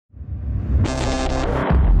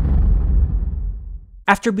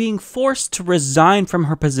After being forced to resign from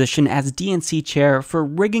her position as DNC chair for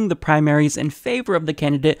rigging the primaries in favor of the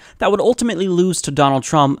candidate that would ultimately lose to Donald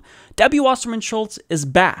Trump, Debbie Wasserman Schultz is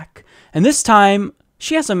back. And this time,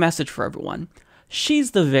 she has a message for everyone.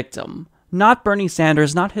 She's the victim, not Bernie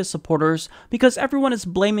Sanders, not his supporters, because everyone is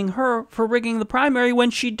blaming her for rigging the primary when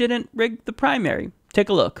she didn't rig the primary. Take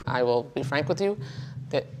a look. I will be frank with you,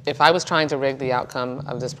 that if I was trying to rig the outcome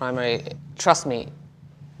of this primary, trust me,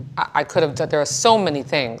 I could have done, there are so many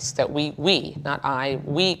things that we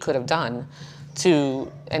could have done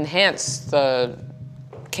to enhance the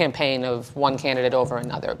campaign of one candidate over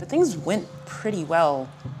another. But things went pretty well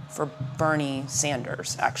for Bernie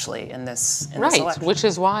Sanders, actually, in this election. Right, which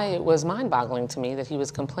is why it was mind-boggling to me that he was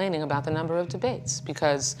complaining about the number of debates,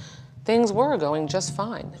 because things were going just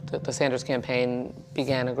fine. The Sanders campaign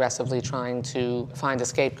began aggressively trying to find a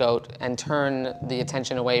scapegoat and turn the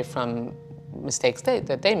attention away from mistakes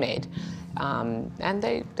that they made. And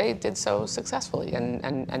they did so successfully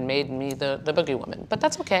and made me the boogie woman. But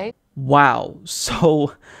that's okay. Wow.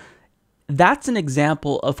 So that's an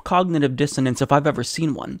example of cognitive dissonance if I've ever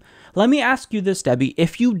seen one. Let me ask you this, Debbie.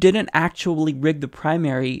 If you didn't actually rig the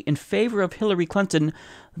primary in favor of Hillary Clinton,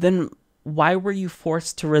 then why were you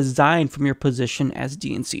forced to resign from your position as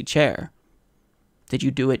DNC chair? Did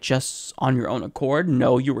you do it just on your own accord?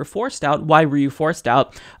 No, you were forced out. Why were you forced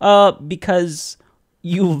out? Because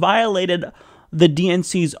you violated the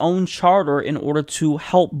DNC's own charter in order to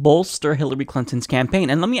help bolster Hillary Clinton's campaign.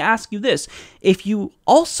 And let me ask you this. If you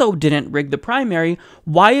also didn't rig the primary,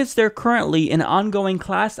 why is there currently an ongoing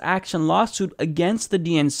class action lawsuit against the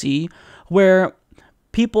DNC where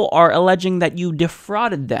people are alleging that you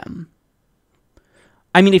defrauded them?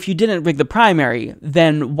 I mean, if you didn't rig the primary,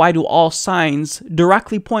 then why do all signs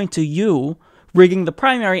directly point to you rigging the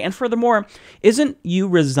primary? And furthermore, isn't you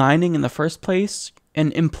resigning in the first place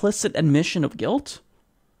an implicit admission of guilt?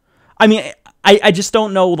 I mean, I just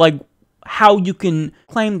don't know, like, how you can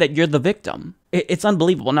claim that you're the victim. It's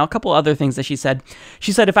unbelievable. Now, a couple other things that she said.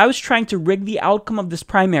 She said, if I was trying to rig the outcome of this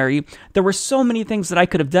primary, there were so many things that I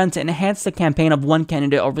could have done to enhance the campaign of one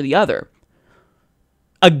candidate over the other.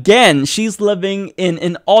 Again, she's living in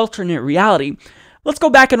an alternate reality. Let's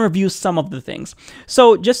go back and review some of the things.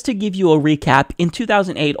 So just to give you a recap, in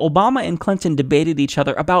 2008, Obama and Clinton debated each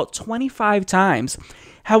other about 25 times.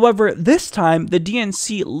 However, this time, the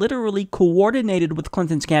DNC literally coordinated with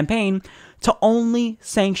Clinton's campaign to only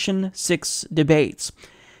sanction 6 debates.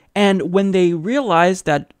 And when they realized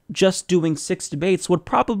that just doing 6 debates would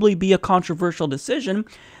probably be a controversial decision,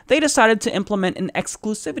 they decided to implement an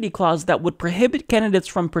exclusivity clause that would prohibit candidates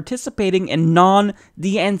from participating in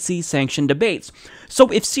non-DNC sanctioned debates. So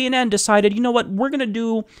if CNN decided, you know what, we're going to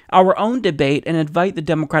do our own debate and invite the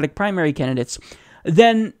Democratic primary candidates,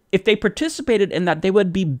 then if they participated in that, they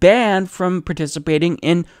would be banned from participating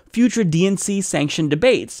in future DNC sanctioned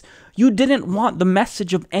debates. You didn't want the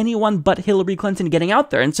message of anyone but Hillary Clinton getting out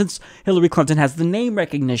there. And since Hillary Clinton has the name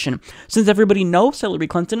recognition, since everybody knows Hillary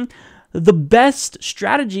Clinton, the best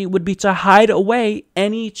strategy would be to hide away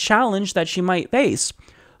any challenge that she might face.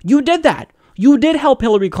 You did that. You did help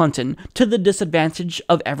Hillary Clinton to the disadvantage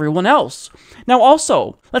of everyone else. Now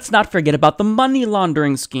also, let's not forget about the money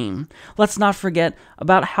laundering scheme. Let's not forget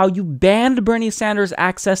about how you banned Bernie Sanders'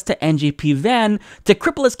 access to NJP Van to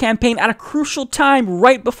cripple his campaign at a crucial time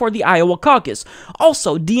right before the Iowa caucus.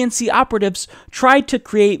 Also, DNC operatives tried to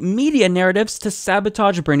create media narratives to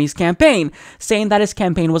sabotage Bernie's campaign, saying that his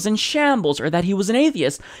campaign was in shambles or that he was an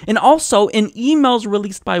atheist. And also, in emails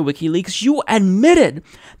released by WikiLeaks, you admitted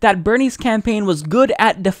that Bernie's campaign was good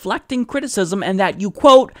at deflecting criticism and that you,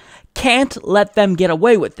 quote, can't let them get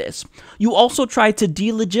away with this. You also tried to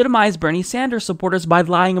delegitimize Bernie Sanders supporters by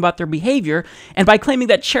lying about their behavior and by claiming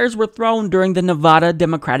that chairs were thrown during the Nevada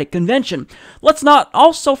Democratic Convention. Let's not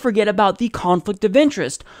also forget about the conflict of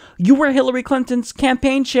interest. You were Hillary Clinton's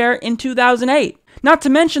campaign chair in 2008. Not to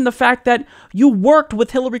mention the fact that you worked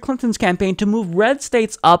with Hillary Clinton's campaign to move red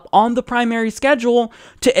states up on the primary schedule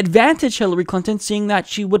to advantage Hillary Clinton, seeing that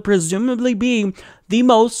she would presumably be the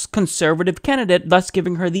most conservative candidate, thus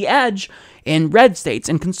giving her the edge in red states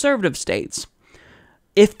and conservative states.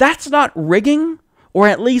 If that's not rigging, or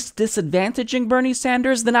at least disadvantaging Bernie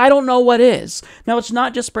Sanders, then I don't know what is. Now, it's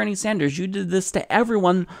not just Bernie Sanders. You did this to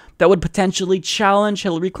everyone that would potentially challenge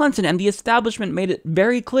Hillary Clinton, and the establishment made it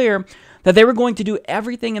very clear that they were going to do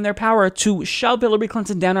everything in their power to shove Hillary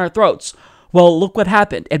Clinton down our throats. Well, look what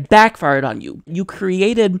happened. It backfired on you. You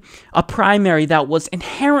created a primary that was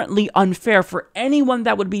inherently unfair for anyone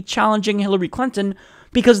that would be challenging Hillary Clinton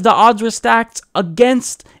because the odds were stacked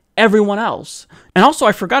against everyone else. And also,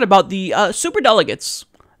 I forgot about the superdelegates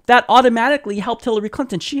that automatically helped Hillary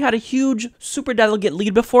Clinton. She had a huge superdelegate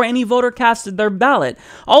lead before any voter casted their ballot.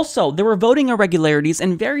 Also, there were voting irregularities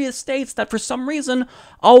in various states that for some reason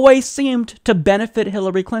always seemed to benefit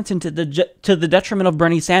Hillary Clinton to the detriment of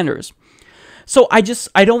Bernie Sanders. So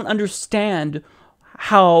I don't understand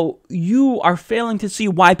how you are failing to see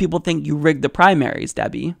why people think you rigged the primaries,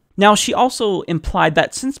 Debbie. Now, she also implied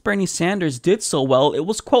that since Bernie Sanders did so well, it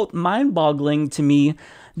was, quote, mind-boggling to me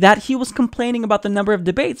that he was complaining about the number of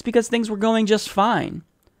debates because things were going just fine.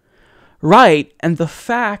 Right, and the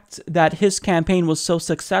fact that his campaign was so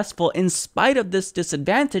successful in spite of this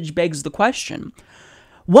disadvantage begs the question,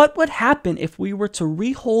 what would happen if we were to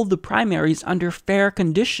rehold the primaries under fair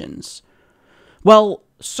conditions? Well,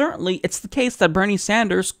 certainly it's the case that Bernie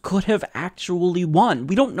Sanders could have actually won.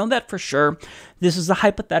 We don't know that for sure. This is a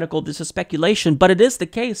hypothetical, this is speculation, but it is the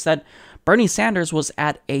case that Bernie Sanders was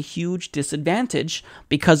at a huge disadvantage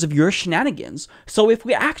because of your shenanigans. So if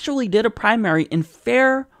we actually did a primary in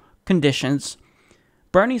fair conditions,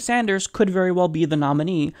 Bernie Sanders could very well be the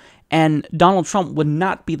nominee, and Donald Trump would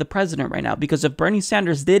not be the president right now, because if Bernie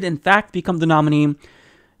Sanders did in fact become the nominee,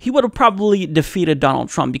 he would have probably defeated Donald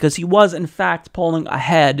Trump because he was, in fact, polling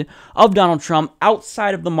ahead of Donald Trump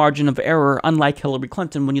outside of the margin of error, unlike Hillary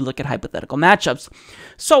Clinton when you look at hypothetical matchups.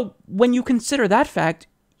 So when you consider that fact,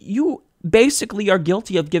 you basically are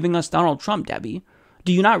guilty of giving us Donald Trump, Debbie.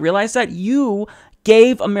 Do you not realize that? You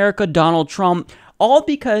gave America Donald Trump all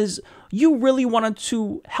because you really wanted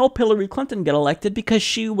to help Hillary Clinton get elected because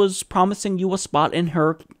she was promising you a spot in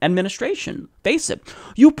her administration. Face it,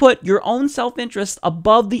 you put your own self-interest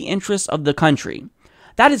above the interests of the country.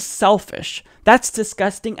 That is selfish, that's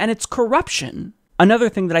disgusting, and it's corruption. Another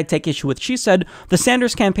thing that I take issue with, she said, the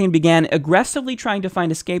Sanders campaign began aggressively trying to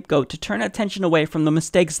find a scapegoat to turn attention away from the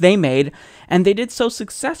mistakes they made, and they did so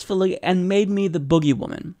successfully and made me the boogie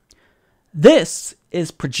woman. This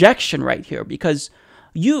is projection right here, because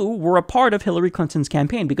you were a part of Hillary Clinton's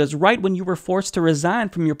campaign, because right when you were forced to resign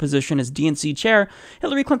from your position as DNC chair,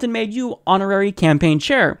 Hillary Clinton made you honorary campaign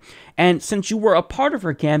chair. And since you were a part of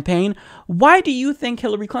her campaign, why do you think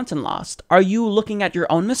Hillary Clinton lost? Are you looking at your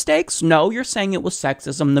own mistakes? No, you're saying it was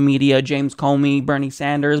sexism, the media, James Comey, Bernie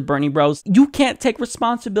Sanders, Bernie Bros. You can't take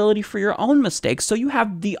responsibility for your own mistakes, so you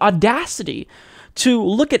have the audacity to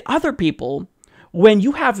look at other people when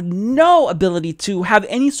you have no ability to have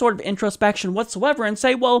any sort of introspection whatsoever and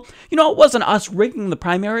say, well, you know, it wasn't us rigging the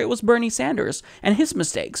primary, it was Bernie Sanders and his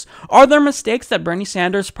mistakes. Are there mistakes that Bernie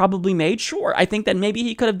Sanders probably made? Sure. I think that maybe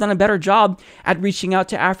he could have done a better job at reaching out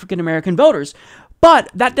to African-American voters.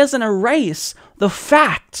 But that doesn't erase the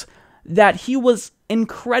fact that he was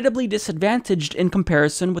incredibly disadvantaged in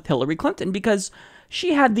comparison with Hillary Clinton because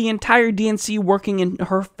she had the entire DNC working in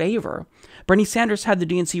her favor. Bernie Sanders had the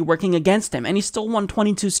DNC working against him, and he still won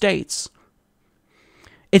 22 states.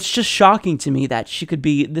 It's just shocking to me that she could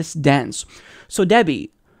be this dense. So,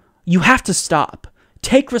 Debbie, you have to stop.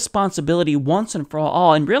 Take responsibility once and for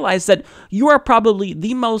all and realize that you are probably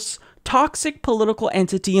the most toxic political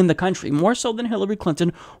entity in the country, more so than Hillary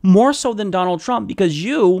Clinton, more so than Donald Trump, because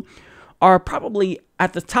you are probably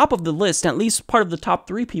at the top of the list, at least part of the top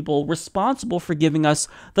 3 people responsible for giving us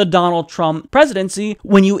the Donald Trump presidency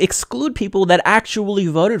when you exclude people that actually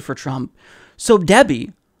voted for Trump. So,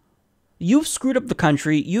 Debbie, you've screwed up the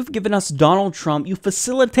country. You've given us Donald Trump. You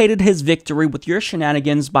facilitated his victory with your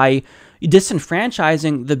shenanigans by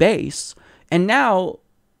disenfranchising the base. And now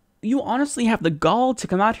you honestly have the gall to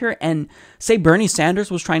come out here and say Bernie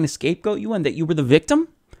Sanders was trying to scapegoat you and that you were the victim?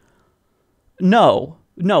 No,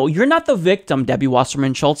 you're not the victim, Debbie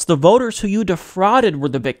Wasserman Schultz. The voters who you defrauded were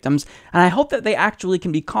the victims, and I hope that they actually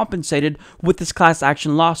can be compensated with this class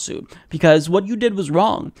action lawsuit, because what you did was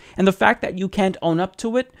wrong, and the fact that you can't own up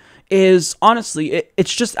to it is, honestly,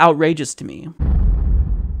 it's just outrageous to me.